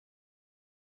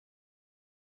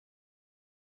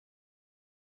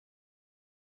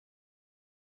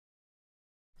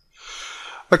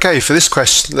Okay, for this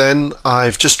question then,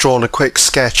 I've just drawn a quick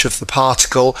sketch of the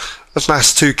particle of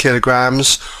mass 2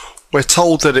 kilograms. We're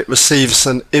told that it receives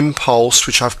an impulse,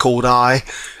 which I've called I,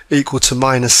 equal to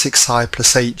minus 6i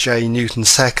plus 8j newton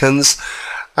seconds,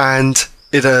 and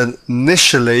it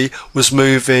initially was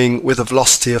moving with a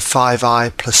velocity of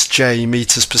 5i plus j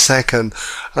meters per second,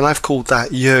 and I've called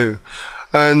that u.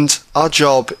 And our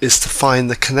job is to find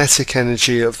the kinetic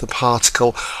energy of the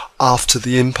particle after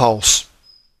the impulse.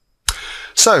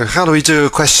 So how do we do a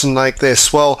question like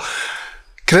this? Well,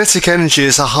 kinetic energy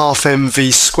is a half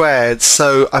mv squared,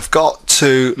 so I've got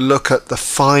to look at the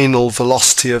final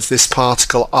velocity of this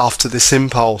particle after this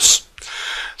impulse.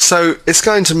 So it's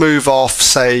going to move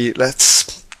off,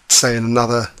 let's say in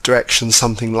another direction,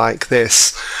 something like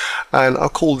this, and I'll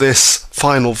call this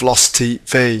final velocity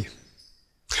v.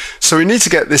 So we need to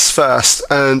get this first,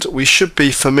 and we should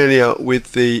be familiar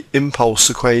with the impulse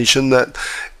equation, that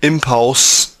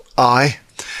impulse I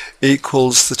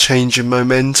equals the change in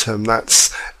momentum.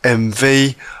 That's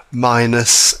mv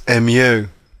minus mu.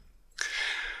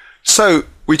 So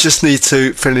we just need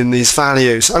to fill in these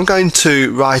values. I'm going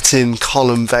to write in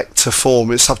column vector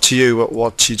form. It's up to you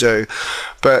what you do.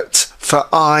 But for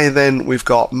I, then we've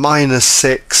got minus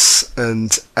 6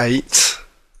 and 8.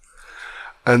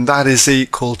 And that is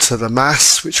equal to the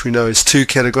mass, which we know is 2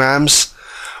 kilograms,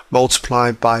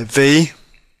 multiplied by v.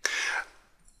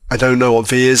 I don't know what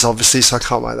v is, obviously, so I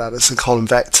can't write that as a column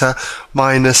vector,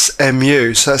 minus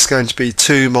mu. So that's going to be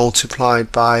 2 multiplied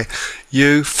by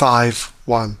u, 5,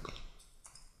 1.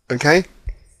 Okay?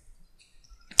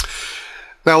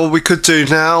 Now what we could do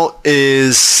now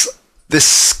is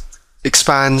this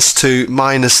expands to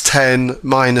minus 10,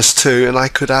 minus 2, and I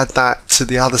could add that to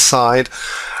the other side.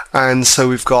 And so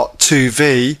we've got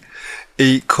 2v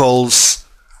equals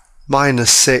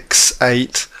minus 6,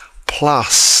 8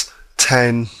 plus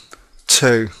 10,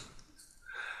 2.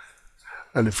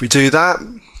 And if we do that,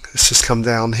 let's just come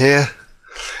down here.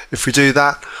 If we do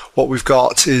that, what we've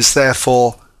got is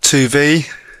therefore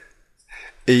 2v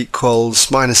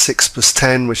equals minus 6 plus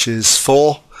 10, which is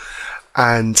 4,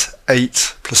 and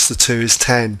 8 plus the 2 is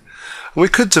 10. We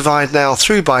could divide now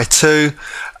through by 2,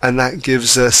 and that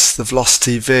gives us the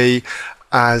velocity v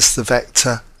as the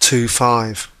vector 2,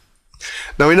 5.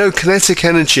 Now we know kinetic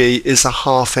energy is a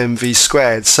half mv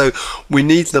squared, so we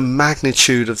need the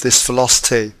magnitude of this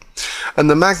velocity. And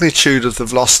the magnitude of the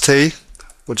velocity,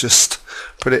 we'll just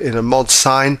put it in a mod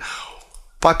sign,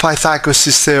 by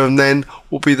Pythagoras' theorem then,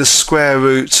 will be the square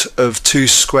root of 2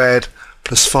 squared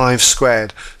plus 5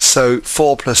 squared. So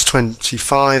 4 plus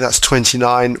 25, that's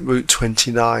 29, root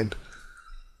 29.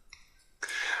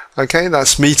 Okay,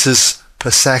 that's meters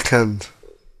per second.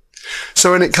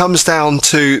 So when it comes down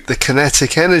to the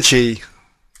kinetic energy,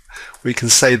 we can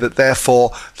say that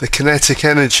therefore the kinetic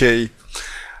energy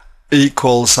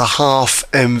equals a half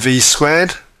mv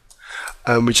squared.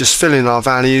 And we just fill in our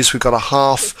values. We've got a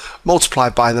half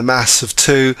multiplied by the mass of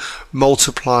 2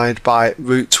 multiplied by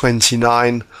root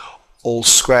 29 all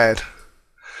squared.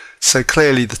 So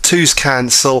clearly the 2's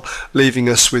cancel, leaving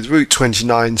us with root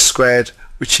 29 squared,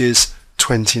 which is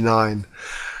 29.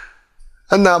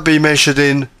 And that'll be measured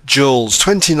in joules.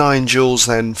 29 joules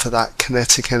then for that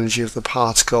kinetic energy of the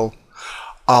particle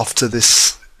after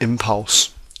this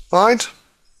impulse. Right?